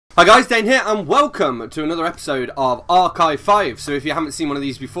Hi guys, Dane here and welcome to another episode of Archive 5. So if you haven't seen one of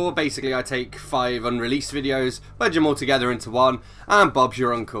these before, basically I take 5 unreleased videos, wedge them all together into one, and Bob's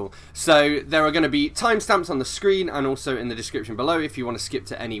your uncle. So there are going to be timestamps on the screen and also in the description below if you want to skip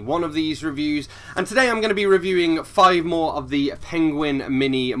to any one of these reviews. And today I'm going to be reviewing 5 more of the Penguin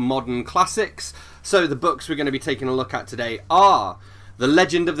Mini Modern Classics. So the books we're going to be taking a look at today are The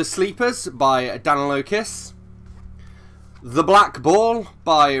Legend of the Sleepers by Danilo Kis, The Black Ball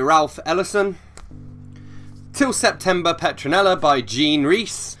by Ralph Ellison, Till September Petronella by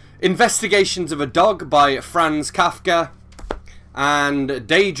Rhys, Investigations of a Dog by Franz Kafka, and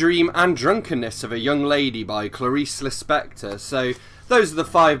Daydream and Drunkenness of a Young Lady by Clarice Lispector. So those are the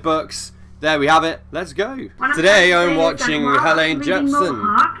 5 books. There we have it. Let's go. Today I'm watching Helene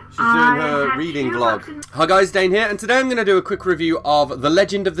Jepsen. She's doing her reading vlog. Hi guys, Dane here, and today I'm going to do a quick review of The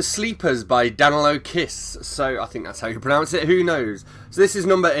Legend of the Sleepers by Danilo Kis. So I think that's how you pronounce it, who knows. So this is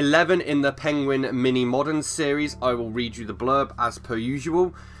number 11 in the Penguin Mini Modern series. I will read you the blurb as per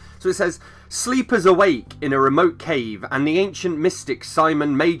usual. So it says, sleepers awake in a remote cave and the ancient mystic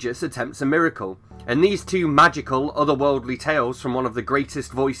Simon Magus attempts a miracle. And these 2 magical, otherworldly tales from one of the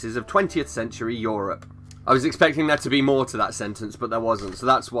greatest voices of 20th century Europe. I was expecting there to be more to that sentence, but there wasn't, so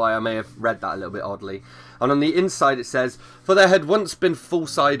that's why I may have read that a little bit oddly. And on the inside it says, for there had once been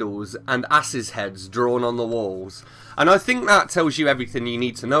false idols and asses' heads drawn on the walls. And I think that tells you everything you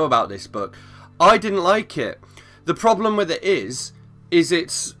need to know about this book. I didn't like it. The problem with it is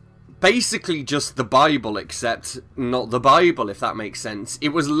it's basically just the Bible, except not the Bible, if that makes sense. It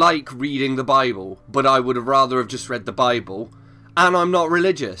was like reading the Bible, but I would have rather have just read the Bible, and I'm not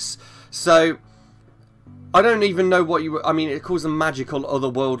religious. So I don't even know what you... I mean, it calls them magical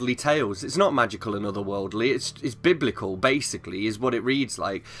otherworldly tales. It's not magical and otherworldly. It's biblical, basically, is what it reads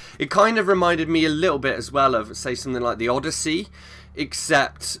like. It kind of reminded me a little bit as well of, say, something like the Odyssey,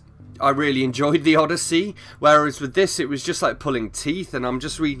 except I really enjoyed the Odyssey. Whereas with this, it was just like pulling teeth, and I'm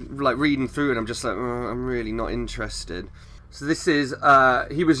just reading through it, and I'm just like, oh, I'm really not interested. So this is...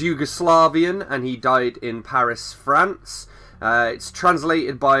 he was Yugoslavian, and he died in Paris, France. It's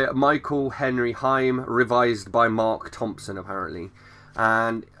translated by Michael Henry Heim, revised by Mark Thompson, apparently.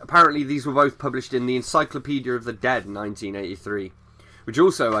 And apparently these were both published in the Encyclopedia of the Dead in 1983. Which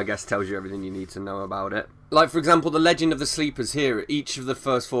also, I guess, tells you everything you need to know about it. Like, for example, The Legend of the Sleepers here, each of the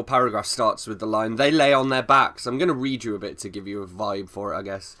first 4 paragraphs starts with the line, they lay on their backs. I'm going to read you a bit to give you a vibe for it, I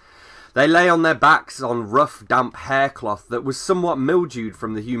guess. They lay on their backs on rough, damp haircloth that was somewhat mildewed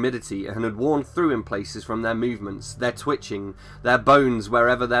from the humidity and had worn through in places from their movements, their twitching, their bones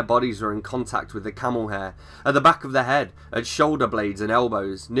wherever their bodies were in contact with the camel hair, at the back of the head, at shoulder blades and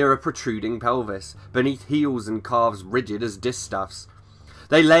elbows, near a protruding pelvis, beneath heels and calves rigid as distaffs.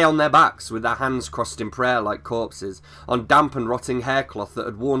 They lay on their backs, with their hands crossed in prayer like corpses, on damp and rotting haircloth that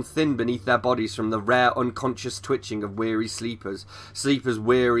had worn thin beneath their bodies from the rare unconscious twitching of weary sleepers, sleepers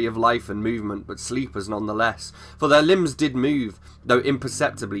weary of life and movement, but sleepers nonetheless, for their limbs did move, though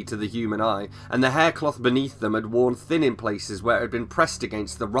imperceptibly to the human eye, and the haircloth beneath them had worn thin in places where it had been pressed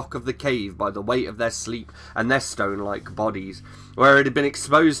against the rock of the cave by the weight of their sleep and their stone-like bodies, where it had been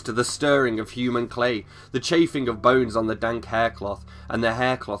exposed to the stirring of human clay, the chafing of bones on the dank haircloth, and the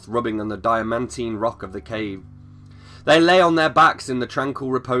haircloth rubbing on the diamantine rock of the cave. They lay on their backs in the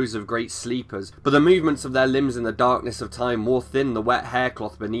tranquil repose of great sleepers, but the movements of their limbs in the darkness of time wore thin the wet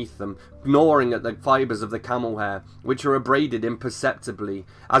haircloth beneath them, gnawing at the fibres of the camel hair, which are abraded imperceptibly,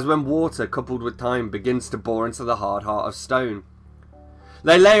 as when water coupled with time begins to bore into the hard heart of stone.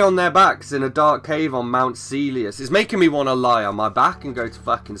 They lay on their backs in a dark cave on Mount Celius. It's making me want to lie on my back and go to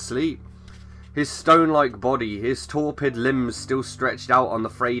fucking sleep. His stone-like body, his torpid limbs still stretched out on the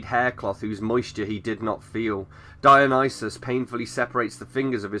frayed haircloth whose moisture he did not feel. Dionysus painfully separates the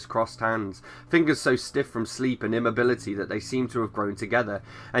fingers of his crossed hands, fingers so stiff from sleep and immobility that they seem to have grown together,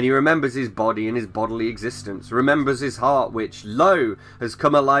 and he remembers his body and his bodily existence, remembers his heart which, lo, has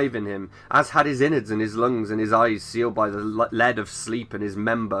come alive in him, as had his innards and his lungs and his eyes sealed by the lead of sleep, and his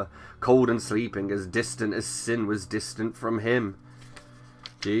member, cold and sleeping, as distant as sin was distant from him.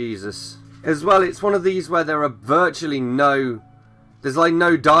 Jesus. As well, it's one of these where there are virtually there's like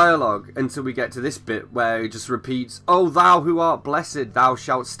no dialogue until we get to this bit where it just repeats, "O thou who art blessed, thou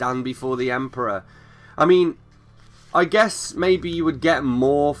shalt stand before the emperor." I mean, I guess maybe you would get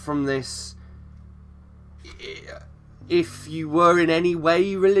more from this if you were in any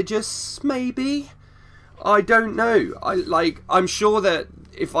way religious, maybe? I don't know. I'm sure that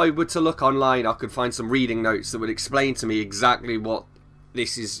if I were to look online, I could find some reading notes that would explain to me exactly what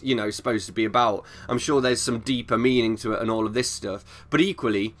this is, you know, supposed to be about. I'm sure there's some deeper meaning to it and all of this stuff. But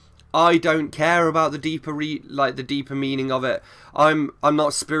equally, I don't care about the deeper the deeper meaning of it. I'm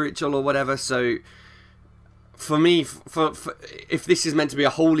not spiritual or whatever, so for me, for if this is meant to be a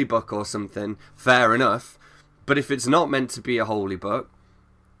holy book or something, fair enough. But if it's not meant to be a holy book,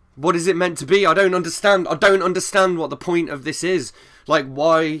 what is it meant to be? I don't understand. I don't understand what the point of this is. Like,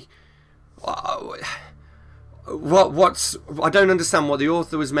 why? What's? I don't understand what the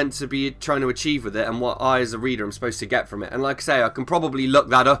author was meant to be trying to achieve with it, and what I, as a reader, am supposed to get from it. And like I say, I can probably look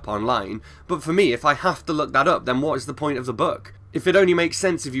that up online. But for me, if I have to look that up, then what is the point of the book? If it only makes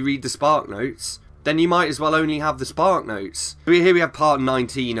sense if you read the Spark Notes, then you might as well only have the Spark Notes. Here we have part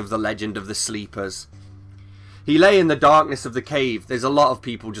 19 of the Legend of the Sleepers. He lay in the darkness of the cave. There's a lot of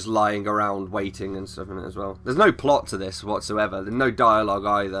people just lying around waiting and stuff in it as well. There's no plot to this whatsoever. There's no dialogue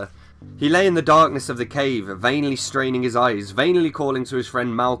either. He lay in the darkness of the cave, vainly straining his eyes, vainly calling to his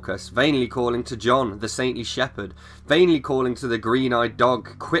friend Malchus, vainly calling to John, the saintly shepherd, vainly calling to the green-eyed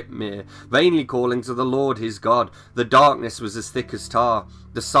dog, Quipmere, vainly calling to the Lord his God. The darkness was as thick as tar.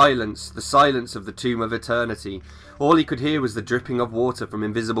 The silence of the tomb of eternity. All he could hear was the dripping of water from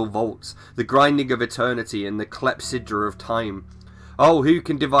invisible vaults, the grinding of eternity and the clepsydra of time. Oh, who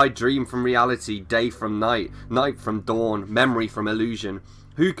can divide dream from reality, day from night, night from dawn, memory from illusion?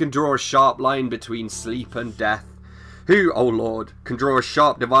 Who can draw a sharp line between sleep and death? Who, O Lord, can draw a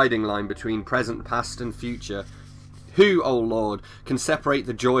sharp dividing line between present, past and future? Who, O Lord, can separate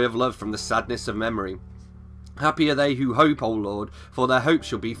the joy of love from the sadness of memory? Happy are they who hope, O Lord, for their hope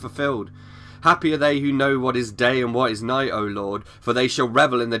shall be fulfilled. Happy are they who know what is day and what is night, O Lord, for they shall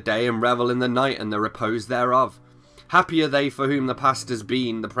revel in the day and revel in the night and the repose thereof. Happy are they for whom the past has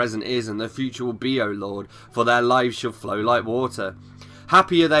been, the present is, and the future will be, O Lord, for their lives shall flow like water.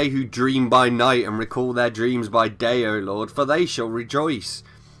 Happy are they who dream by night and recall their dreams by day, O Lord, for they shall rejoice.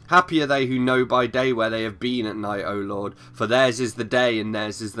 Happy are they who know by day where they have been at night, O Lord, for theirs is the day and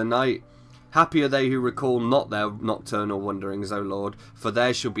theirs is the night. Happy are they who recall not their nocturnal wanderings, O Lord, for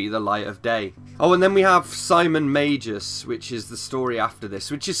there shall be the light of day. Oh, and then we have Simon Magus, which is the story after this,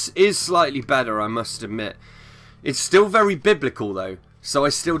 which is slightly better, I must admit. It's still very biblical, though, so I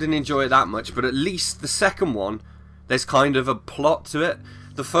still didn't enjoy it that much, but at least the second one, there's kind of a plot to it.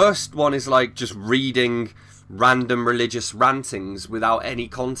 The first one is like just reading random religious rantings without any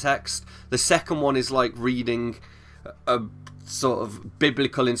context. The second one is like reading a sort of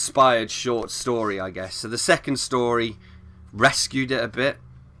biblical inspired short story, I guess. So the second story rescued it a bit,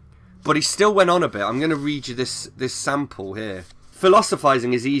 but he still went on a bit. I'm going to read you this sample here.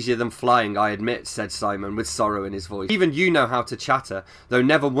 Philosophizing is easier than flying, I admit, said Simon with sorrow in his voice. Even you know how to chatter, though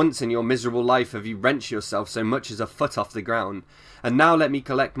never once in your miserable life have you wrenched yourself so much as a foot off the ground. And now let me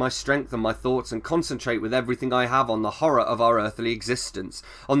collect my strength and my thoughts and concentrate with everything I have on the horror of our earthly existence,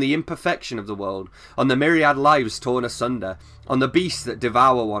 on the imperfection of the world, on the myriad lives torn asunder, on the beasts that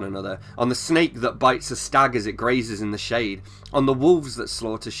devour one another, on the snake that bites a stag as it grazes in the shade, on the wolves that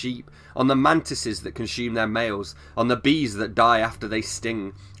slaughter sheep, on the mantises that consume their males, on the bees that die after they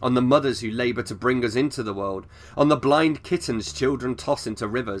sting, on the mothers who labour to bring us into the world, on the blind kittens children toss into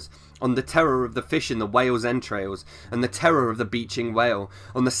rivers, on the terror of the fish in the whale's entrails, and the terror of the beaching whale,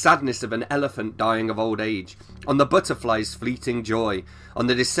 on the sadness of an elephant dying of old age, on the butterfly's fleeting joy, on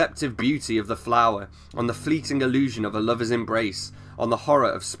the deceptive beauty of the flower, on the fleeting illusion of a lover's embrace, on the horror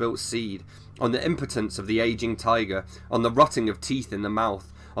of spilt seed, on the impotence of the aging tiger, on the rotting of teeth in the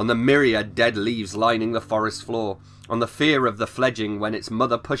mouth, on the myriad dead leaves lining the forest floor, on the fear of the fledgling when its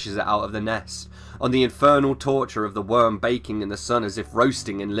mother pushes it out of the nest, on the infernal torture of the worm baking in the sun as if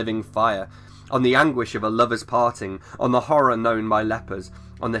roasting in living fire, on the anguish of a lover's parting, on the horror known by lepers,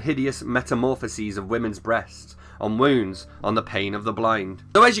 on the hideous metamorphoses of women's breasts, on wounds, on the pain of the blind.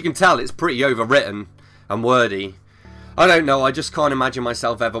 So as you can tell, it's pretty overwritten and wordy. I don't know, I just can't imagine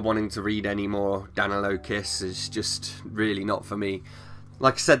myself ever wanting to read any more Danilo Kis. It's just really not for me.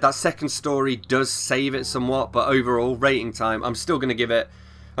 Like I said, that second story does save it somewhat, but overall, rating time, I'm still going to give it...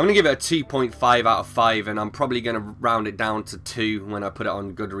 I'm going to give it a 2.5 out of 5, and I'm probably going to round it down to 2 when I put it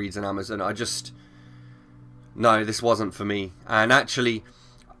on Goodreads and Amazon. No, this wasn't for me. And actually,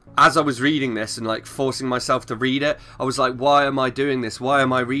 as I was reading this and like forcing myself to read it, I was like, why am I doing this? Why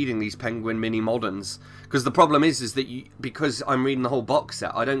am I reading these Penguin Mini Moderns? Because the problem is that because I'm reading the whole box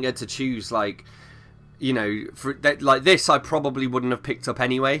set, I don't get to choose, like... You know, like this I probably wouldn't have picked up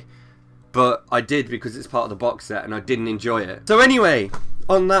anyway, but I did because it's part of the box set and I didn't enjoy it. So anyway,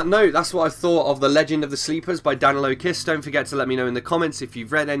 on that note, that's what I thought of The Legend of the Sleepers by Danilo Kis. Don't forget to let me know in the comments if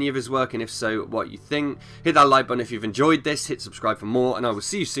you've read any of his work, and if so, what you think. Hit that like button if you've enjoyed this, hit subscribe for more, and I will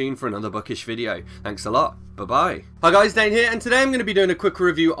see you soon for another bookish video. Thanks a lot. Bye-bye. Hi guys, Dane here, and today I'm going to be doing a quick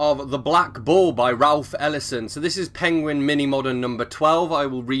review of The Black Bull by Ralph Ellison. So this is Penguin Mini Modern number 12. I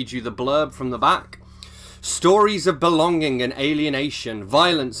will read you the blurb from the back. Stories of belonging and alienation,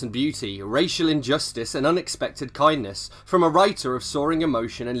 violence and beauty, racial injustice and unexpected kindness, from a writer of soaring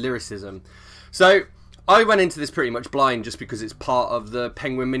emotion and lyricism. So, I went into this pretty much blind just because it's part of the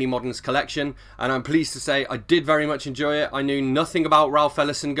Penguin Mini Moderns collection, and I'm pleased to say I did very much enjoy it. I knew nothing about Ralph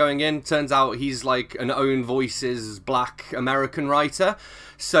Ellison going in. Turns out he's like an Own Voices black American writer.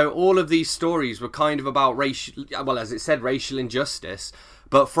 So all of these stories were kind of about racial, well, as it said, racial injustice,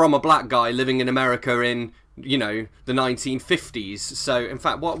 but from a black guy living in America in, you know, the 1950s. So, in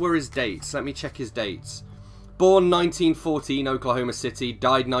fact, what were his dates? Let me check his dates. Born 1914, Oklahoma City.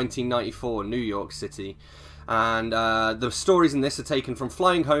 Died 1994, New York City. And the stories in this are taken from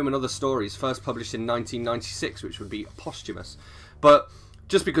Flying Home and Other Stories, first published in 1996, which would be posthumous. But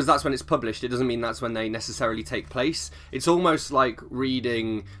just because that's when it's published, it doesn't mean that's when they necessarily take place. It's almost like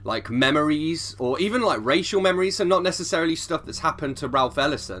reading like memories, or even like racial memories, so not necessarily stuff that's happened to Ralph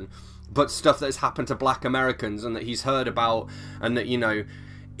Ellison, but stuff that's happened to black Americans and that he's heard about, and that, you know,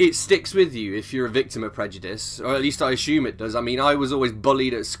 it sticks with you if you're a victim of prejudice, or at least I assume it does. I mean, I was always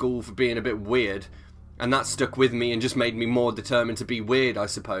bullied at school for being a bit weird, and that stuck with me and just made me more determined to be weird, I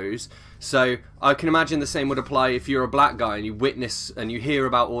suppose. So I can imagine the same would apply if you're a black guy and you witness and you hear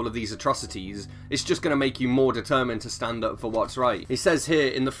about all of these atrocities. It's just going to make you more determined to stand up for what's right. It says here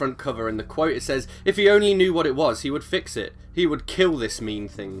in the front cover, in the quote, it says, "If he only knew what it was, he would fix it. He would kill this mean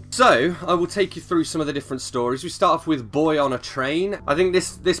thing." So I will take you through some of the different stories. We start off with Boy on a Train. I think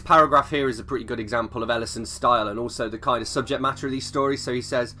this paragraph here is a pretty good example of Ellison's style and also the kind of subject matter of these stories. So he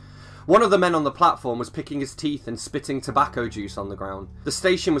says, "One of the men on the platform was picking his teeth and spitting tobacco juice on the ground. The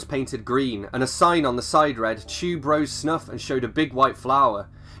station was painted green, and a sign on the side read, 'Tube Rose Snuff,' and showed a big white flower.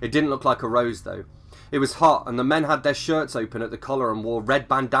 It didn't look like a rose, though. It was hot, and the men had their shirts open at the collar and wore red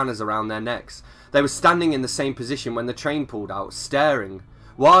bandanas around their necks. They were standing in the same position when the train pulled out, staring.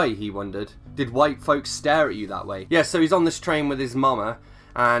 Why, he wondered, did white folks stare at you that way?" Yeah, so he's on this train with his mama,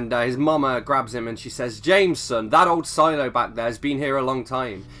 and his mama grabs him and she says, "James, son, that old silo back there's been here a long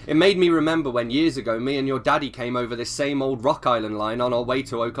time. It made me remember when years ago me and your daddy came over this same old Rock Island line on our way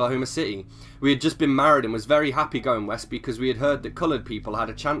to Oklahoma City. We had just been married and was very happy going west because we had heard that coloured people had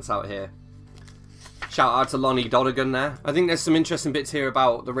a chance out here." Shout out to Lonnie Donegan there. I think there's some interesting bits here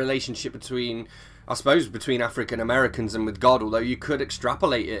about the relationship between, I suppose, between African Americans and with God, although you could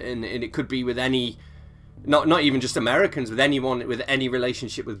extrapolate it, and it could be with any, not even just Americans, with anyone with any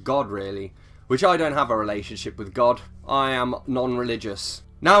relationship with God, really. Which I don't have a relationship with God. I am non-religious.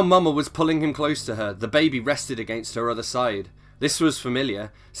 Now Mama was pulling him close to her. The baby rested against her other side. This was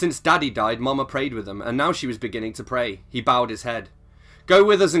familiar. Since Daddy died, Mama prayed with him, and now she was beginning to pray. He bowed his head. "Go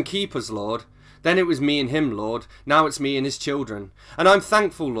with us and keep us, Lord. Then it was me and him, Lord. Now it's me and his children. And I'm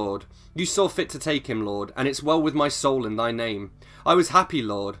thankful, Lord. You saw fit to take him, Lord, and it's well with my soul in thy name. I was happy,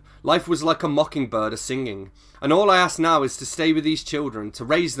 Lord. Life was like a mockingbird a-singing. And all I ask now is to stay with these children, to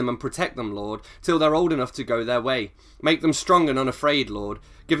raise them and protect them, Lord, till they're old enough to go their way. Make them strong and unafraid, Lord.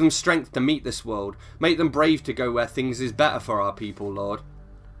 Give them strength to meet this world. Make them brave to go where things is better for our people, Lord."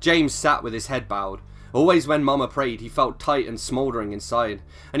 James sat with his head bowed. Always when Mama prayed, he felt tight and smouldering inside,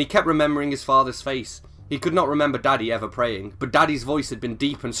 and he kept remembering his father's face. He could not remember Daddy ever praying, but Daddy's voice had been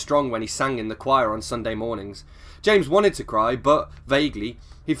deep and strong when he sang in the choir on Sunday mornings. James wanted to cry, but, vaguely,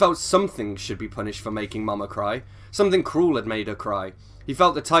 he felt something should be punished for making Mama cry. Something cruel had made her cry. He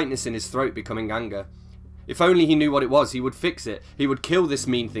felt the tightness in his throat becoming anger. If only he knew what it was, he would fix it. He would kill this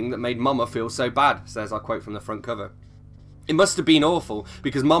mean thing that made Mama feel so bad, says our quote from the front cover. It must have been awful,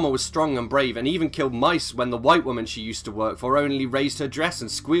 because Mama was strong and brave, and even killed mice when the white woman she used to work for only raised her dress and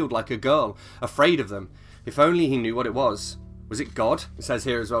squealed like a girl, afraid of them. If only he knew what it was. Was it God? It says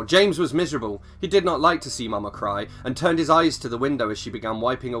here as well. James was miserable. He did not like to see Mama cry, and turned his eyes to the window as she began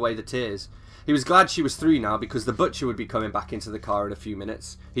wiping away the tears. He was glad she was through now, because the butcher would be coming back into the car in a few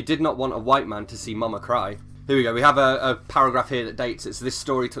minutes. He did not want a white man to see Mama cry. Here we go, we have a paragraph here that dates it. So this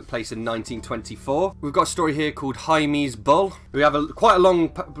story took place in 1924. We've got a story here called Jaime's Bull. We have quite a long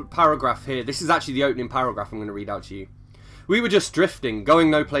paragraph here. This is actually the opening paragraph I'm going to read out to you. We were just drifting,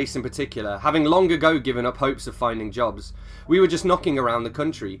 going no place in particular, having long ago given up hopes of finding jobs. We were just knocking around the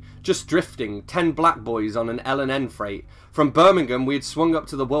country, just drifting, 10 black boys on an L&N freight. From Birmingham we had swung up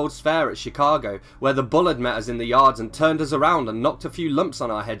to the World's Fair at Chicago, where the bull had met us in the yards and turned us around and knocked a few lumps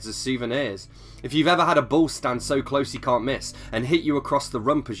on our heads as souvenirs. If you've ever had a bull stand so close he can't miss, and hit you across the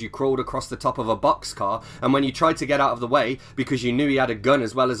rump as you crawled across the top of a boxcar, and when you tried to get out of the way because you knew he had a gun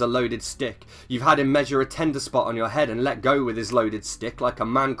as well as a loaded stick, you've had him measure a tender spot on your head and let go with his loaded stick like a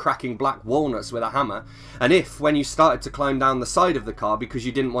man cracking black walnuts with a hammer, and if, when you started to climb down the side of the car because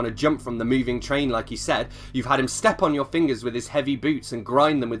you didn't want to jump from the moving train like he said, you've had him step on your fingers with his heavy boots and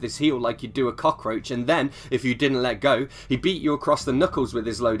grind them with his heel like you'd do a cockroach, and then, if you didn't let go, he beat you across the knuckles with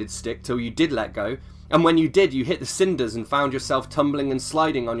his loaded stick till you did let go. And when you did, you hit the cinders and found yourself tumbling and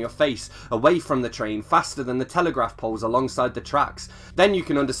sliding on your face away from the train faster than the telegraph poles alongside the tracks. Then you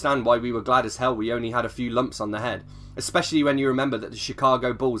can understand why we were glad as hell we only had a few lumps on the head. Especially when you remember that the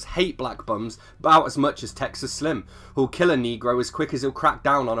Chicago Bulls hate black bums about as much as Texas Slim, who'll kill a Negro as quick as he'll crack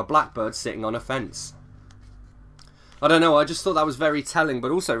down on a blackbird sitting on a fence. I don't know, I just thought that was very telling,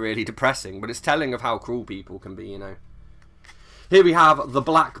 but also really depressing. But it's telling of how cruel people can be, you know. Here we have The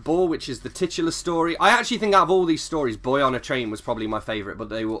Black Ball, which is the titular story. I actually think out of all these stories, Boy on a Train was probably my favourite, but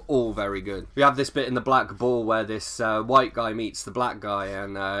they were all very good. We have this bit in The Black Ball where this white guy meets the black guy,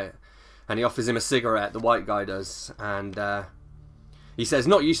 and he offers him a cigarette, the white guy does, and he says,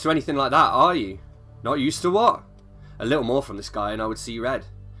 "Not used to anything like that, are you?" "Not used to what?" "A little more from this guy and I would see red."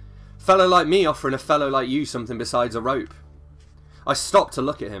 "Fellow like me offering a fellow like you something besides a rope." I stopped to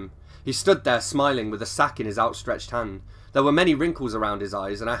look at him. He stood there smiling with a sack in his outstretched hand. There were many wrinkles around his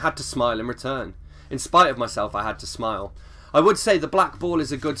eyes, and I had to smile in return. In spite of myself, I had to smile. I would say The Black Ball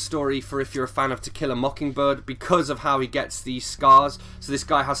is a good story for if you're a fan of To Kill a Mockingbird, because of how he gets these scars. So this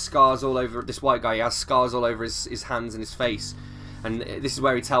guy has scars all over, this white guy, he has scars all over his hands and his face. And this is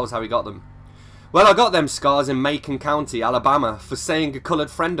where he tells how he got them. "Well, I got them scars in Macon County, Alabama, for saying a coloured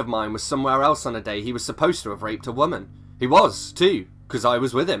friend of mine was somewhere else on a day he was supposed to have raped a woman. He was, too, because I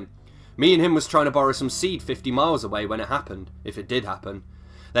was with him. Me and him was trying to borrow some seed 50 miles away when it happened, if it did happen.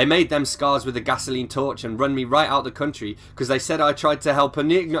 They made them scars with a gasoline torch and run me right out the country because they said I tried to help a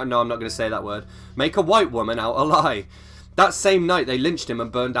no, I'm not going to say that word. Make a white woman out a lie. That same night they lynched him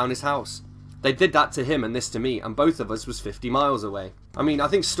and burned down his house. They did that to him and this to me, and both of us was 50 miles away." I mean, I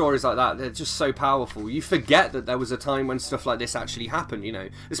think stories like that, they're just so powerful. You forget that there was a time when stuff like this actually happened, you know.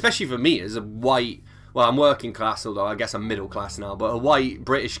 Especially for me as a white, well, I'm working class, although I guess I'm middle class now, but a white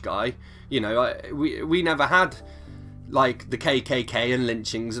British guy, you know, we never had, like, the KKK and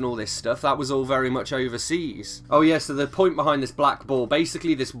lynchings and all this stuff. That was all very much overseas. Oh yeah, so the point behind this black ball,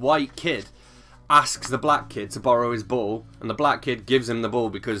 basically this white kid asks the black kid to borrow his ball, and the black kid gives him the ball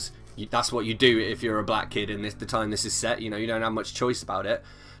because that's what you do if you're a black kid in the time this is set, you know, you don't have much choice about it.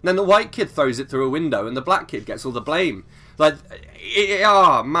 And then the white kid throws it through a window and the black kid gets all the blame. Like,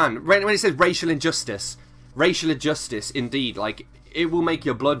 oh man, when it says racial injustice indeed, like, it will make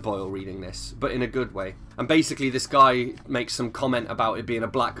your blood boil reading this, but in a good way. And basically this guy makes some comment about it being a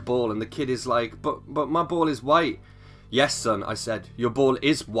black ball, and the kid is like, but my ball is white." "Yes, son," I said, "your ball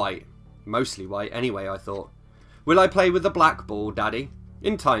is white. Mostly white, anyway," I thought. "Will I play with the black ball, Daddy?"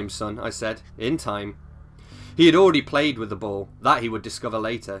 "In time, son," I said. "In time." He had already played with the ball. That he would discover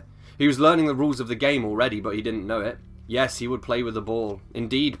later. He was learning the rules of the game already, but he didn't know it. Yes, he would play with the ball.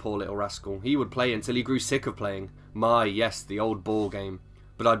 Indeed, poor little rascal. He would play until he grew sick of playing. My, yes, the old ball game.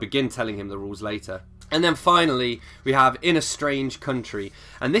 But I'd begin telling him the rules later. And then finally, we have In a Strange Country.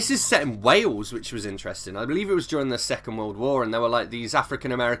 And this is set in Wales, which was interesting. I believe it was during the Second World War, and there were like these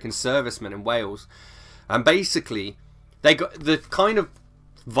African-American servicemen in Wales. And basically, they got the kind of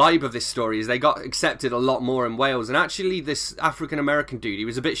vibe of this story is they got accepted a lot more in Wales, and actually this African-American dude, he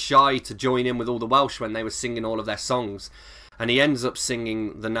was a bit shy to join in with all the Welsh when they were singing all of their songs, and he ends up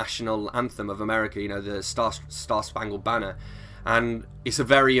singing the national anthem of America, you know, the Star-Spangled Banner, and it's a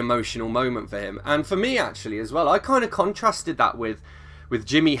very emotional moment for him, and for me actually as well. I kind of contrasted that with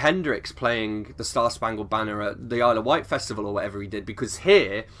Jimi Hendrix playing the Star-Spangled Banner at the Isle of Wight Festival or whatever he did, because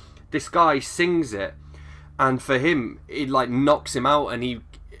here this guy sings it, and for him it like knocks him out, and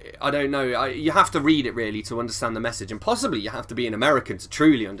I don't know, you have to read it really to understand the message, and possibly you have to be an American to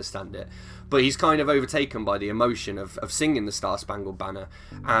truly understand it, but he's kind of overtaken by the emotion of singing the Star-Spangled Banner,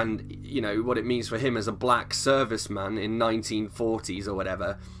 and you know what it means for him as a black serviceman in 1940s or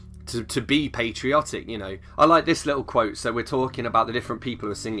whatever to be patriotic, you know. I like this little quote. So we're talking about the different people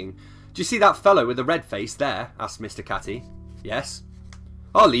who are singing. "Do you see that fellow with the red face there?" asked Mr. Catty. "Yes."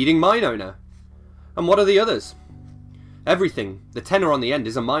 "Our leading mine owner." "And what are the others?" "Everything. The tenor on the end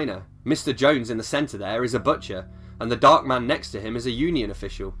is a miner. Mr. Jones in the centre there is a butcher. and the dark man next to him is a union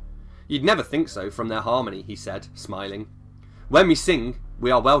official. You'd never think so from their harmony, he said, smiling. When we sing, we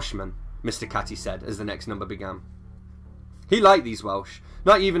are Welshmen, Mr. Catty said as the next number began. He liked these Welsh.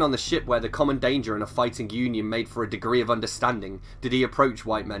 Not even on the ship where the common danger and a fighting union made for a degree of understanding did he approach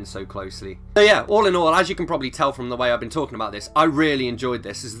white men so closely. So yeah, all in all, as you can probably tell from the way I've been talking about this, I really enjoyed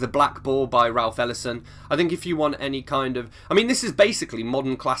this. This is The Black Ball by Ralph Ellison. I think if you want any kind of... I mean, this is basically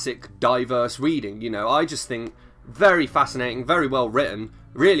modern classic diverse reading, you know. I just think very fascinating, very well written,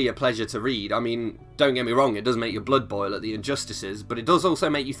 really a pleasure to read. I mean, don't get me wrong, it does make your blood boil at the injustices, but it does also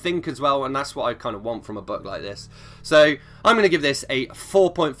make you think as well, and that's what I kind of want from a book like this. So I'm going to give this a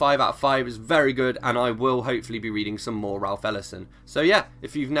 4.5 out of 5. It's very good, and I will hopefully be reading some more Ralph Ellison. So yeah,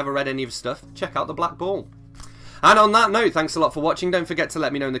 if you've never read any of his stuff, check out The Black Ball. And on that note, thanks a lot for watching. Don't forget to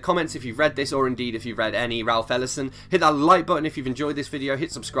let me know in the comments if you've read this, or indeed if you've read any Ralph Ellison. Hit that like button if you've enjoyed this video,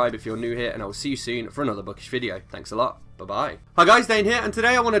 hit subscribe if you're new here, and I will see you soon for another bookish video. Thanks a lot. Bye-bye. Hi guys, Dane here, and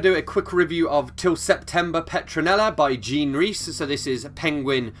today I want to do a quick review of Till September Petronella by Rhys. So this is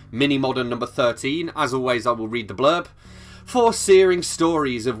Penguin Mini Modern number 13. As always, I will read the blurb. 4 searing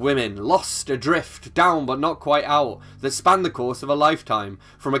stories of women lost, adrift, down but not quite out, that span the course of a lifetime,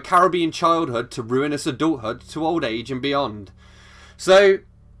 from a Caribbean childhood to ruinous adulthood to old age and beyond. So,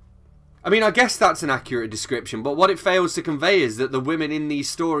 I mean, I guess that's an accurate description, but what it fails to convey is that the women in these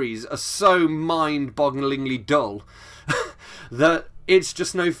stories are so mind-bogglingly dull that it's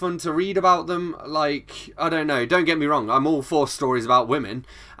just no fun to read about them. Like, I don't know, don't get me wrong, I'm all for stories about women,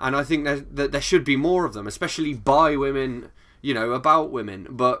 and I think that there should be more of them, especially by women, you know, about women,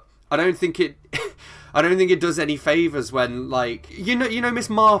 but I don't think it I don't think it does any favours when, like, you know Miss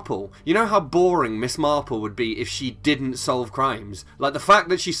Marple, you know how boring Miss Marple would be if she didn't solve crimes. Like, the fact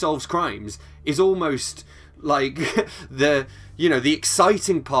that she solves crimes is almost like the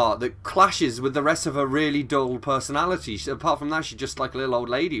exciting part that clashes with the rest of her really dull personality. Apart from that, she's just like a little old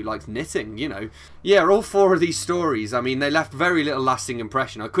lady who likes knitting, you know. Yeah, all 4 of these stories, I mean, they left very little lasting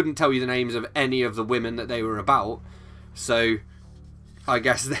impression. I couldn't tell you the names of any of the women that they were about, so I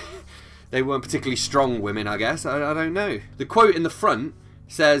guess they weren't particularly strong women, I guess. I don't know. The quote in the front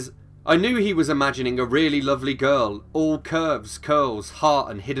says, I knew he was imagining a really lovely girl, all curves, curls,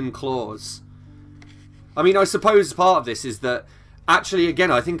 heart and hidden claws. I mean, I suppose part of this is that, actually,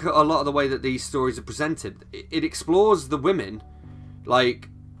 again, I think a lot of the way that these stories are presented, it explores the women, like,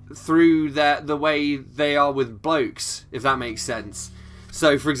 through the way they are with blokes, if that makes sense.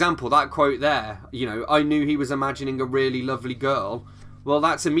 So, for example, that quote there, you know, I knew he was imagining a really lovely girl. Well,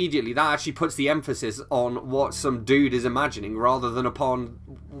 that actually puts the emphasis on what some dude is imagining rather than upon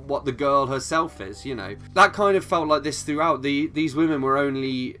what the girl herself is, you know. That kind of felt like this throughout. These women were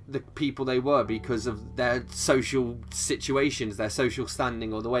only the people they were because of their social situations, their social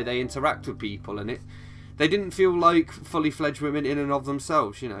standing, or the way they interact with people, and they didn't feel like fully fledged women in and of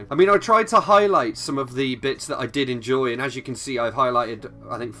themselves, you know. I mean, I tried to highlight some of the bits that I did enjoy, and as you can see, I've highlighted,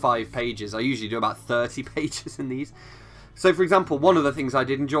 I think, 5 pages. I usually do about 30 pages in these. So, for example, one of the things I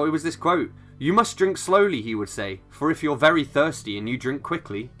did enjoy was this quote. You must drink slowly, he would say, for if you're very thirsty and you drink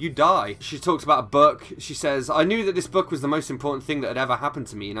quickly, you die. She talks about a book. She says, I knew that this book was the most important thing that had ever happened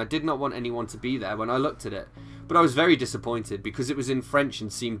to me, and I did not want anyone to be there when I looked at it. But I was very disappointed because it was in French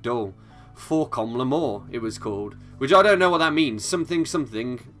and seemed dull. For comme l'amour, it was called. Which I don't know what that means.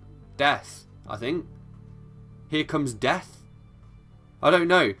 Something, death, I think. Here comes death. I don't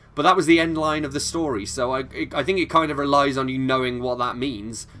know, but that was the end line of the story, so I think it kind of relies on you knowing what that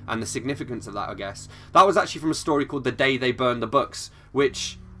means and the significance of that, I guess. That was actually from a story called The Day They Burned the Books,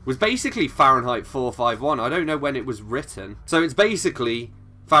 which was basically Fahrenheit 451. I don't know when it was written. So it's basically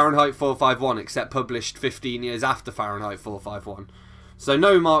Fahrenheit 451, except published 15 years after Fahrenheit 451. So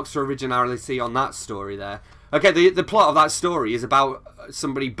no marks for originality on that story there. Okay, the plot of that story is about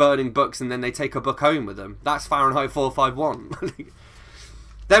somebody burning books and then they take a book home with them. That's Fahrenheit 451.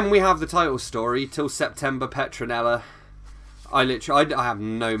 Then we have the title story, Till September Petronella. I have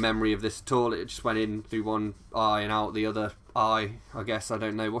no memory of this at all. It just went in through one eye and out the other eye, I guess. I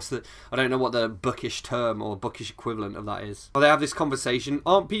don't know I don't know what the bookish term or bookish equivalent of that is. Well, they have this conversation.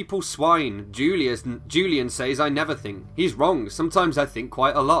 Aren't people swine? Julian says I never think. He's wrong. Sometimes I think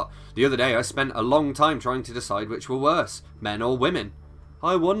quite a lot. The other day I spent a long time trying to decide which were worse, men or women.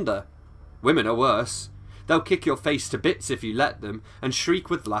 I wonder. Women are worse. They'll kick your face to bits if you let them, and shriek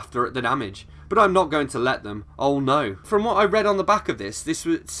with laughter at the damage. But I'm not going to let them. Oh no. From what I read on the back of this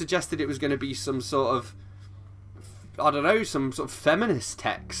suggested it was going to be some sort of, I don't know, some sort of feminist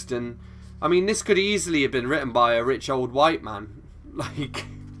text. And, I mean, this could easily have been written by a rich old white man. Like,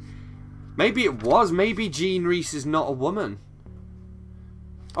 maybe it was. Maybe Rhys is not a woman.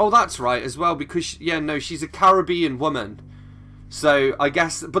 Oh, that's right as well, because, yeah, no, she's a Caribbean woman. So, I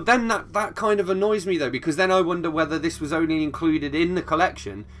guess, but then that kind of annoys me, though, because then I wonder whether this was only included in the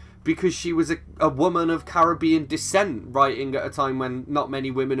collection because she was a woman of Caribbean descent, writing at a time when not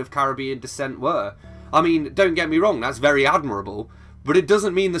many women of Caribbean descent were. I mean, don't get me wrong, that's very admirable, but it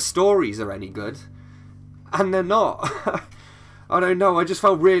doesn't mean the stories are any good. And they're not. I don't know, I just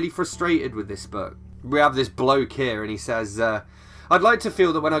felt really frustrated with this book. We have this bloke here, and he says, I'd like to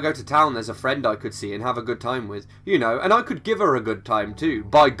feel that when I go to town there's a friend I could see and have a good time with. You know, and I could give her a good time too.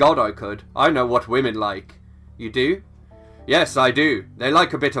 By God I could. I know what women like. You do? Yes, I do. They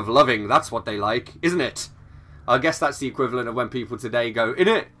like a bit of loving, that's what they like, isn't it? I guess that's the equivalent of when people today go,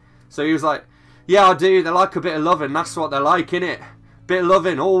 innit? So he was like, yeah, I do. They like a bit of loving, that's what they like, innit? Bit of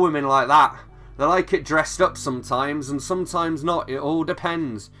loving, all women like that. They like it dressed up sometimes, and sometimes not. It all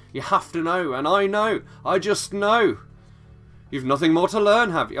depends. You have to know, and I know. I just know. You've nothing more to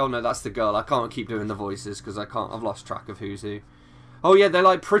learn, have you? Oh no, that's the girl. I can't keep doing the voices because I can't. I've lost track of who's who. Oh yeah, they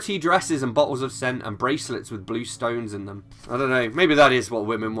like pretty dresses and bottles of scent and bracelets with blue stones in them. I don't know. Maybe that is what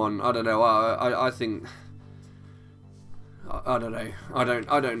women want. I don't know. I think. I don't know.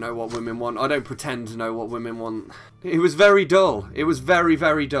 I don't know what women want. I don't pretend to know what women want. It was very dull. It was very,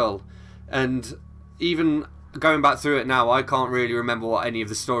 very dull. And even going back through it now, I can't really remember what any of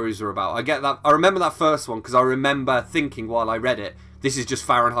the stories were about. I get that. I remember that first one because I remember thinking while I read it, this is just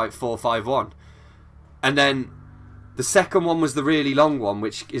Fahrenheit 451. And then the second one was the really long one,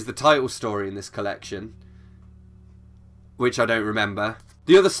 which is the title story in this collection, which I don't remember.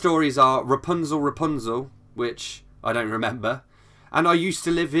 The other stories are Rapunzel, Rapunzel, which I don't remember, and I Used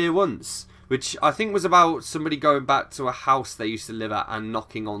to Live Here Once, which I think was about somebody going back to a house they used to live at and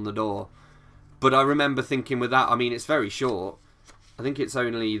knocking on the door. But I remember thinking with that, I mean, it's very short. I think it's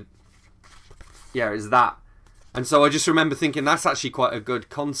only, yeah, it's that. And so I just remember thinking that's actually quite a good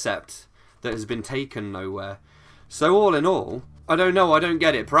concept that has been taken nowhere. So all in all, I don't know, I don't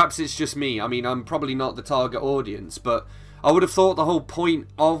get it. Perhaps it's just me. I mean, I'm probably not the target audience, but I would have thought the whole point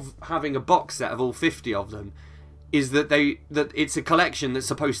of having a box set of all 50 of them is that it's a collection that's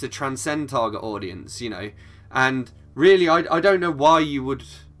supposed to transcend target audience, you know. And really, I don't know why you would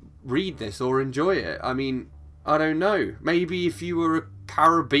read this or enjoy it. I mean, I don't know. Maybe if you were a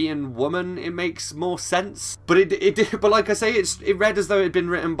Caribbean woman, it makes more sense. But it did. But like I say, it read as though it had been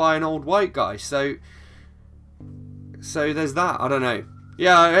written by an old white guy. So there's that. I don't know.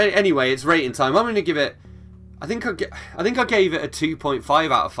 Yeah. Anyway, it's rating time. I'm going to give it. I think I gave it a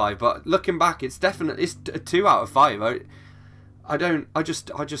 2.5 out of 5. But looking back, it's definitely a 2 out of 5. I just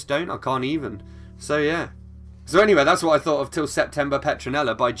don't. I can't even. So yeah. So anyway, that's what I thought of Till September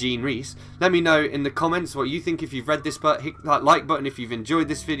Petronella by Rhys. Let me know in the comments what you think if you've read this book. Hit that like button if you've enjoyed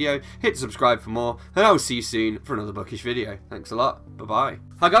this video. Hit subscribe for more. And I'll see you soon for another bookish video. Thanks a lot. Bye-bye.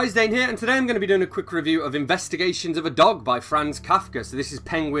 Hi guys, Dane here, and today I'm going to be doing a quick review of Investigations of a Dog by Franz Kafka. So this is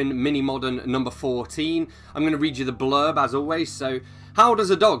Penguin Mini Modern number 14. I'm going to read you the blurb as always. So, how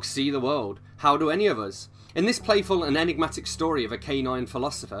does a dog see the world? How do any of us? In this playful and enigmatic story of a canine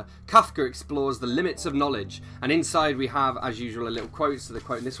philosopher, Kafka explores the limits of knowledge, and inside we have, as usual, a little quote. So the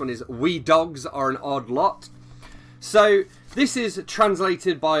quote in this one is, "We dogs are an odd lot." So this is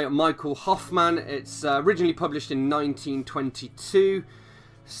translated by Michael Hoffman. It's originally published in 1922.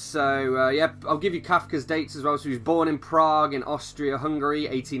 So yeah, I'll give you Kafka's dates as well. So he was born in Prague in Austria-Hungary,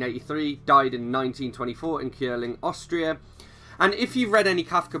 1883, died in 1924 in Kierling, Austria. And if you've read any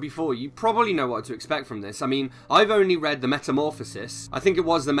Kafka before, you probably know what to expect from this. I mean, I've only read The Metamorphosis. I think it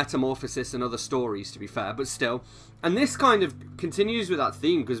was The Metamorphosis and Other Stories, to be fair, but still. And this kind of continues with that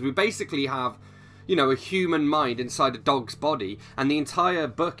theme, because we basically have, you know, a human mind inside a dog's body, and the entire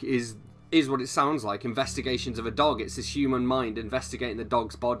book is what it sounds like, Investigations of a Dog. It's this human mind investigating the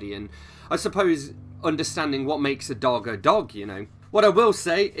dog's body, and I suppose understanding what makes a dog, you know. What I will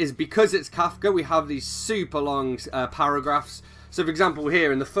say is, because it's Kafka, we have these super long paragraphs. So for example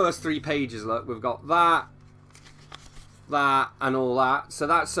here in the first 3 pages, look, we've got that, and all that. So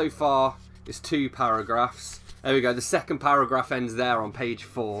that so far is 2 paragraphs. There we go, the second paragraph ends there on page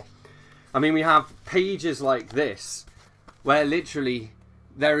 4. I mean, we have pages like this, where literally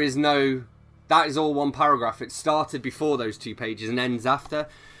there is no, that is all one paragraph. It started before those 2 pages and ends after,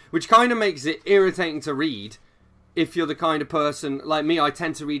 which kind of makes it irritating to read. If you're the kind of person, like me, I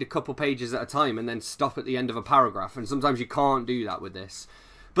tend to read a couple pages at a time and then stop at the end of a paragraph, and sometimes you can't do that with this.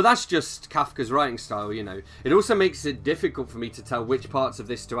 But that's just Kafka's writing style, you know. It also makes it difficult for me to tell which parts of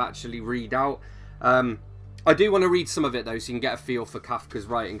this to actually read out. I do want to read some of it though, so you can get a feel for Kafka's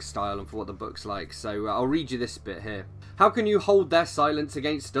writing style and for what the book's like. So I'll read you this bit here. How can you hold their silence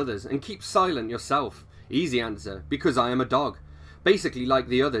against others and keep silent yourself? Easy answer, because I am a dog. Basically like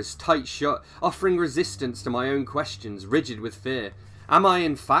the others, tight shut, offering resistance to my own questions, rigid with fear. Am I,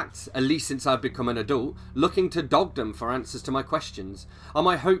 in fact, at least since I've become an adult, looking to dogdom for answers to my questions? Are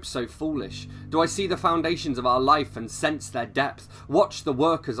my hopes so foolish? Do I see the foundations of our life and sense their depth, watch the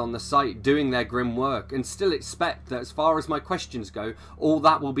workers on the site doing their grim work, and still expect that as far as my questions go, all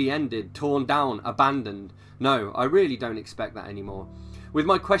that will be ended, torn down, abandoned? No, I really don't expect that anymore. With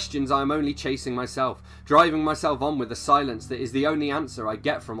my questions, I am only chasing myself, driving myself on with a silence that is the only answer I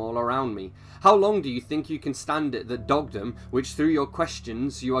get from all around me. How long do you think you can stand it that dogdom, which through your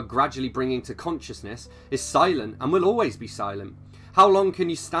questions you are gradually bringing to consciousness, is silent and will always be silent? How long can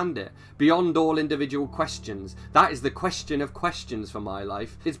you stand it? Beyond all individual questions. That is the question of questions for my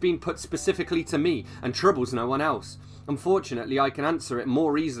life. It's been put specifically to me and troubles no one else. Unfortunately, I can answer it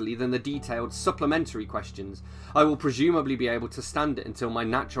more easily than the detailed supplementary questions. I will presumably be able to stand it until my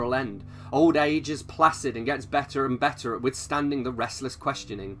natural end. Old age is placid and gets better and better at withstanding the restless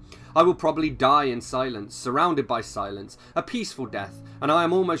questioning. I will probably die in silence, surrounded by silence, a peaceful death, and I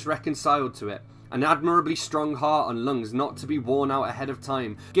am almost reconciled to it. An admirably strong heart and lungs not to be worn out ahead of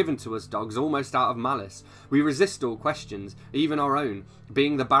time, given to us dogs almost out of malice. We resist all questions, even our own,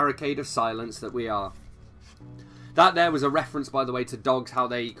 being the barricade of silence that we are. That there was a reference, by the way, to dogs, how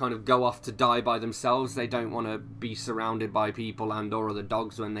they kind of go off to die by themselves. They don't want to be surrounded by people and or other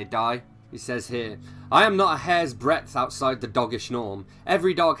dogs when they die. He says here, I am not a hair's breadth outside the doggish norm.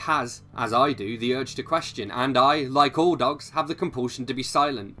 Every dog has, as I do, the urge to question, and I, like all dogs, have the compulsion to be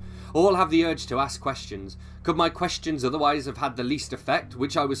silent. All have the urge to ask questions. Could my questions otherwise have had the least effect,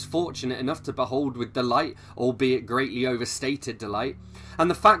 which I was fortunate enough to behold with delight, albeit greatly overstated delight? And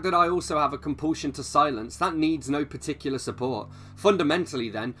the fact that I also have a compulsion to silence, that needs no particular support. Fundamentally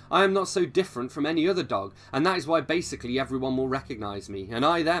then, I am not so different from any other dog, and that is why basically everyone will recognise me, and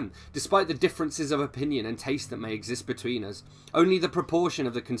I them, despite the differences of opinion and taste that may exist between us. Only the proportion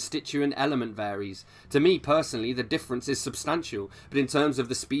of the constituent element varies. To me personally, the difference is substantial, but in terms of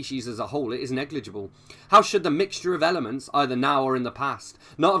the species as a whole, it is negligible. How should the mixture of elements, either now or in the past,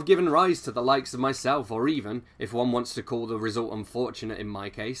 not have given rise to the likes of myself, or even, if one wants to call the result unfortunate in my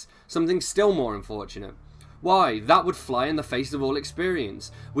case, something still more unfortunate? Why, that would fly in the face of all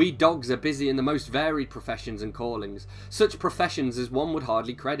experience. We dogs are busy in the most varied professions and callings, such professions as one would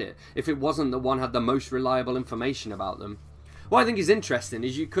hardly credit, if it wasn't that one had the most reliable information about them. What I think is interesting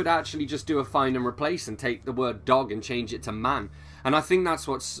is you could actually just do a find and replace and take the word dog and change it to man. And I think that's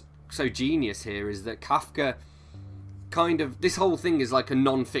what's so genius here, is that Kafka kind of, this whole thing is like a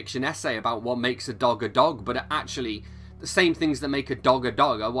non-fiction essay about what makes a dog, but actually the same things that make a dog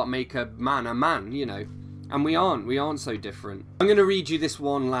are what make a man, you know. And we aren't so different. I'm going to read you this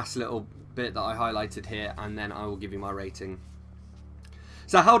one last little bit that I highlighted here, and then I will give you my rating.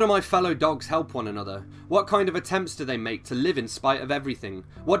 So how do my fellow dogs help one another? What kind of attempts do they make to live in spite of everything?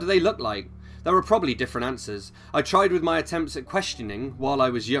 What do they look like? There are probably different answers. I tried with my attempts at questioning while I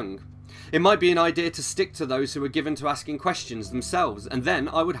was young. It might be an idea to stick to those who were given to asking questions themselves, and then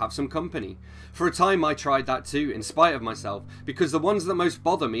I would have some company. For a time I tried that too, in spite of myself, because the ones that most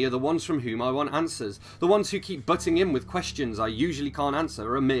bother me are the ones from whom I want answers. The ones who keep butting in with questions I usually can't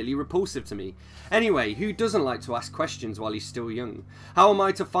answer are merely repulsive to me. Anyway, who doesn't like to ask questions while he's still young? How am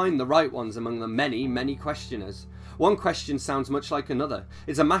I to find the right ones among the many, many questioners? One question sounds much like another.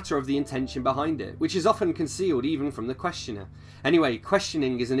 It's a matter of the intention behind it, which is often concealed even from the questioner. Anyway,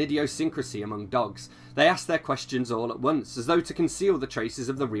 questioning is an idiosyncrasy among dogs. They ask their questions all at once, as though to conceal the traces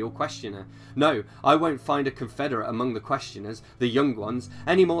of the real questioner. No, I won't find a confederate among the questioners, the young ones,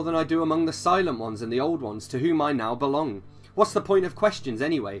 any more than I do among the silent ones and the old ones, to whom I now belong. What's the point of questions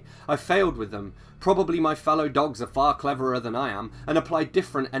anyway? I've failed with them. Probably my fellow dogs are far cleverer than I am, and apply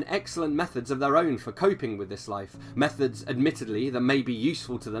different and excellent methods of their own for coping with this life. Methods, admittedly, that may be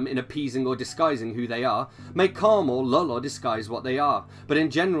useful to them in appeasing or disguising who they are, may calm or lull or disguise what they are, but in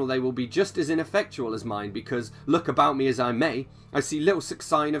general they will be just as ineffectual as mine, because, look about me as I may, I see little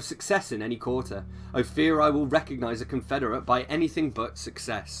sign of success in any quarter. I fear I will recognise a confederate by anything but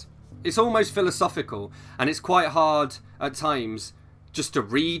success. It's almost philosophical, and it's quite hard at times just to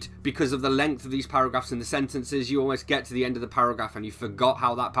read because of the length of these paragraphs and the sentences. You almost get to the end of the paragraph and you forgot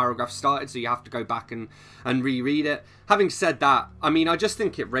how that paragraph started, so you have to go back and reread it. Having said that, I mean, I just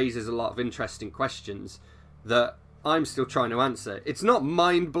think it raises a lot of interesting questions that I'm still trying to answer. It's not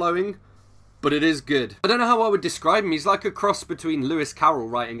mind-blowing, but it is good. I don't know how I would describe him. He's like a cross between Lewis Carroll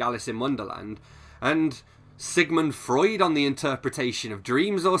writing Alice in Wonderland and Sigmund Freud on the interpretation of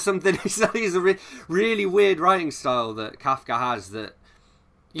dreams or something. It's a really weird writing style that Kafka has that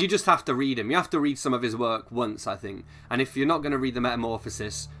you just have to read him. You have to read some of his work once, I think. And if you're not going to read the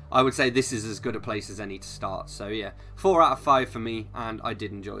Metamorphosis, I would say this is as good a place as any to start. So yeah, 4 out of 5 for me, and I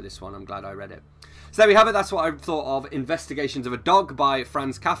did enjoy this one. I'm glad I read it. So there we have it. That's what I thought of Investigations of a Dog by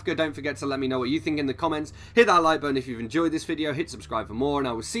Franz Kafka. Don't forget to let me know what you think in the comments. Hit that like button if you've enjoyed this video. Hit subscribe for more, and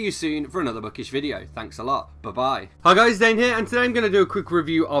I will see you soon for another bookish video. Thanks a lot. Bye-bye. Hi guys, Dane here, and today I'm going to do a quick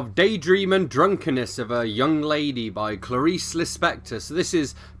review of Daydream and Drunkenness of a Young Lady by Clarice Lispector. So this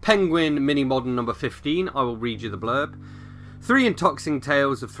is Penguin Mini Modern number 15. I will read you the blurb. 3 intoxicating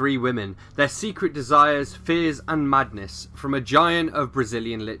tales of 3 women, their secret desires, fears and madness, from a giant of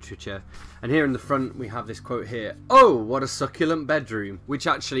Brazilian literature. And here in the front we have this quote here. Oh, what a succulent bedroom. Which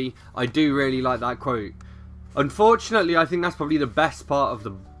actually, I do really like that quote. Unfortunately, I think that's probably the best part of the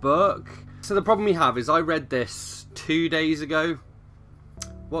book. So the problem we have is I read this 2 days ago.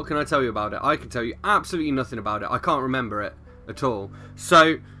 What can I tell you about it? I can tell you absolutely nothing about it. I can't remember it at all.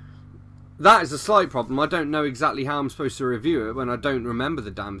 So that is a slight problem. I don't know exactly how I'm supposed to review it when I don't remember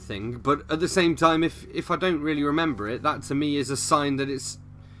the damn thing. But at the same time, if I don't really remember it, that to me is a sign that it's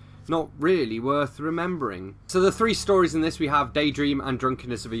not really worth remembering. So the 3 stories in this, we have Daydream and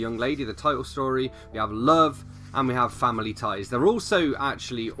Drunkenness of a Young Lady, the title story. We have Love, and we have Family Ties. They're also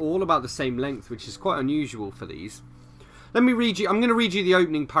actually all about the same length, which is quite unusual for these. Let me read you, I'm going to read you the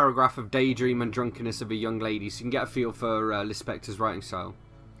opening paragraph of Daydream and Drunkenness of a Young Lady so you can get a feel for Lispector's writing style.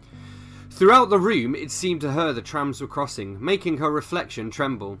 Throughout the room, it seemed to her the trams were crossing, making her reflection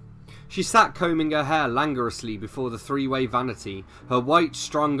tremble. She sat combing her hair languorously before the 3-way vanity, her white,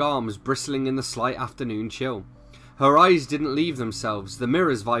 strong arms bristling in the slight afternoon chill. Her eyes didn't leave themselves, the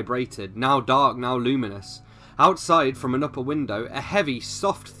mirrors vibrated, now dark, now luminous. Outside, from an upper window, a heavy,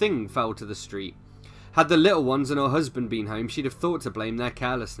 soft thing fell to the street. Had the little ones and her husband been home, she'd have thought to blame their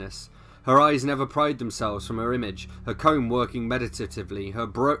carelessness. Her eyes never pried themselves from her image, her comb working meditatively,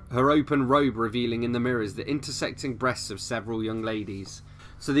 her open robe revealing in the mirrors the intersecting breasts of several young ladies.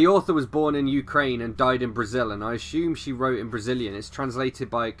 So the author was born in Ukraine and died in Brazil, and I assume she wrote in Brazilian. It's translated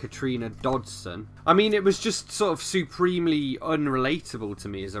by Katrina Dodson. I mean, it was just sort of supremely unrelatable to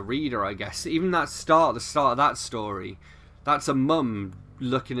me as a reader, I guess. Even the start of that story, that's a mum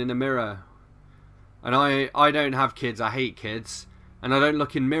looking in a mirror. And I don't have kids, I hate kids. And I don't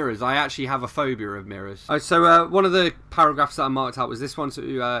look in mirrors. I actually have a phobia of mirrors. So one of the paragraphs that I marked out was this one.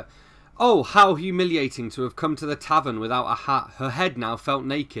 Oh, how humiliating to have come to the tavern without a hat. Her head now felt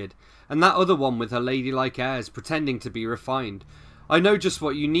naked. And that other one with her ladylike airs, pretending to be refined. I know just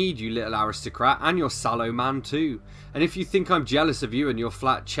what you need, you little aristocrat, and your sallow man too. And if you think I'm jealous of you and your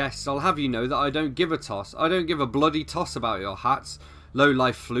flat chests, I'll have you know that I don't give a toss. I don't give a bloody toss about your hats.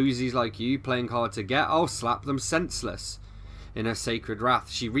 Low-life floozies like you, playing hard to get, I'll slap them senseless. In her sacred wrath,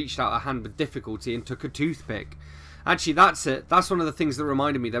 she reached out her hand with difficulty and took a toothpick. Actually, that's it. That's one of the things that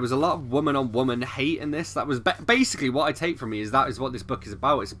reminded me. There was a lot of woman-on-woman hate in this. That was basically what I take from me. That is what this book is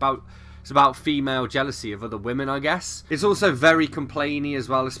about. It's about female jealousy of other women, I guess. It's also very complainy as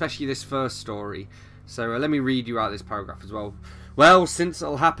well, especially this first story. So let me read you out this paragraph as well. Well, since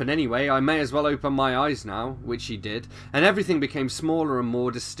it'll happen anyway, I may as well open my eyes now, which she did, and everything became smaller and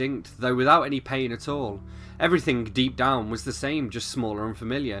more distinct, though without any pain at all. Everything deep down was the same, just smaller and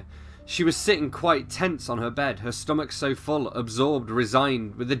familiar. She was sitting quite tense on her bed, her stomach so full, absorbed,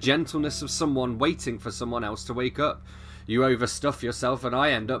 resigned, with the gentleness of someone waiting for someone else to wake up. You overstuff yourself and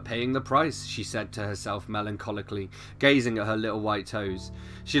I end up paying the price, she said to herself melancholically, gazing at her little white toes.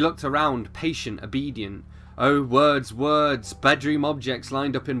 She looked around, patient, obedient. Oh, words, words, bedroom objects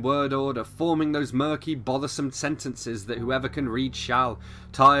lined up in word order, forming those murky, bothersome sentences that whoever can read shall.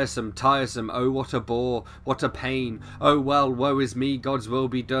 Tiresome, tiresome, oh what a bore, what a pain. Oh well, woe is me, God's will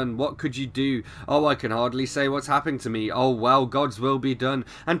be done. What could you do? Oh, I can hardly say what's happened to me. Oh well, God's will be done.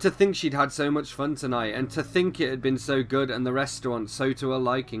 And to think she'd had so much fun tonight, and to think it had been so good, and the restaurant so to her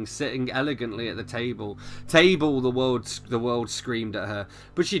liking, sitting elegantly at the table. Table, the world screamed at her,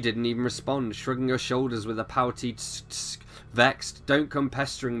 but she didn't even respond, shrugging her shoulders with a pouty vexed, don't come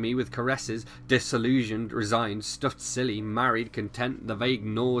pestering me with caresses, disillusioned, resigned, stuffed silly, married, content, the vague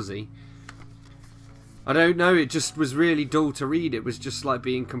nausea. I don't know, it just was really dull to read. It was just like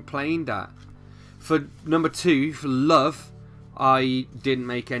being complained at. For number 2, for Love, I didn't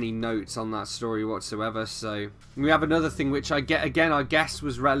make any notes on that story whatsoever, so we have another thing which I guess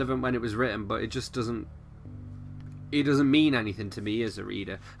was relevant when it was written, but it just doesn't mean anything to me as a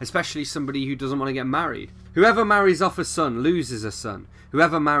reader, especially somebody who doesn't want to get married. Whoever marries off a son loses a son.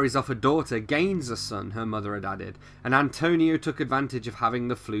 Whoever marries off a daughter gains a son, her mother had added, and Antonio took advantage of having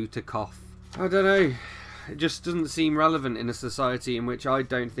the flu to cough. I don't know. It just doesn't seem relevant in a society in which I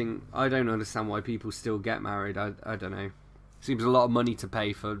don't understand why people still get married. I don't know. Seems a lot of money to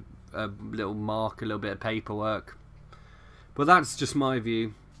pay for a little mark, a little bit of paperwork. But that's just my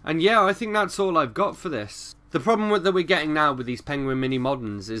view. And yeah, I think that's all I've got for this. The problem that we're getting now with these Penguin Mini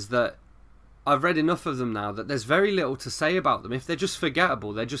Moderns is that I've read enough of them now that there's very little to say about them. If they're just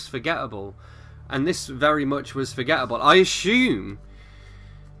forgettable, they're just forgettable. And this very much was forgettable. I assume...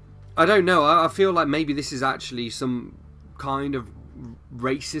 I don't know, I feel like maybe this is actually some kind of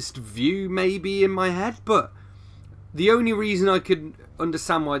racist view maybe in my head, but the only reason I could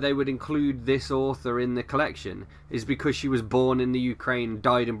understand why they would include this author in the collection is because she was born in the Ukraine,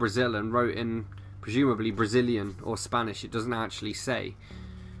 died in Brazil, and wrote in presumably Brazilian or Spanish. It doesn't actually say.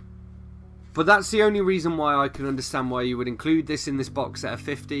 But that's the only reason why I can understand why you would include this in this box set of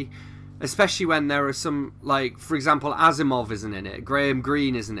 50. Especially when there are some, like, for example, Asimov isn't in it, Graham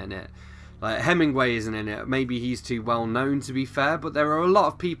Greene isn't in it, like Hemingway isn't in it. Maybe he's too well known to be fair, but there are a lot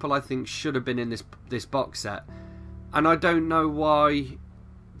of people I think should have been in this box set, and I don't know why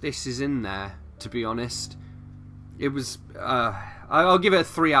this is in there. To be honest, it was. I'll give it a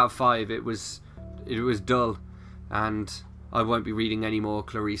 3 out of 5. It was dull, and I won't be reading any more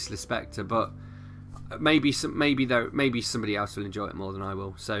Clarice Lispector, but. Maybe somebody else will enjoy it more than I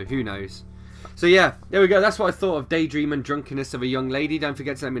will, so who knows. So yeah, there we go. That's what I thought of Daydream and Drunkenness of a Young Lady. Don't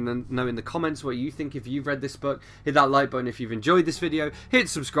forget to let me know in the comments what you think if you've read this book. Hit that like button if you've enjoyed this video. Hit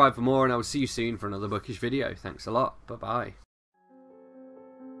subscribe for more, and I will see you soon for another bookish video. Thanks a lot. Bye bye.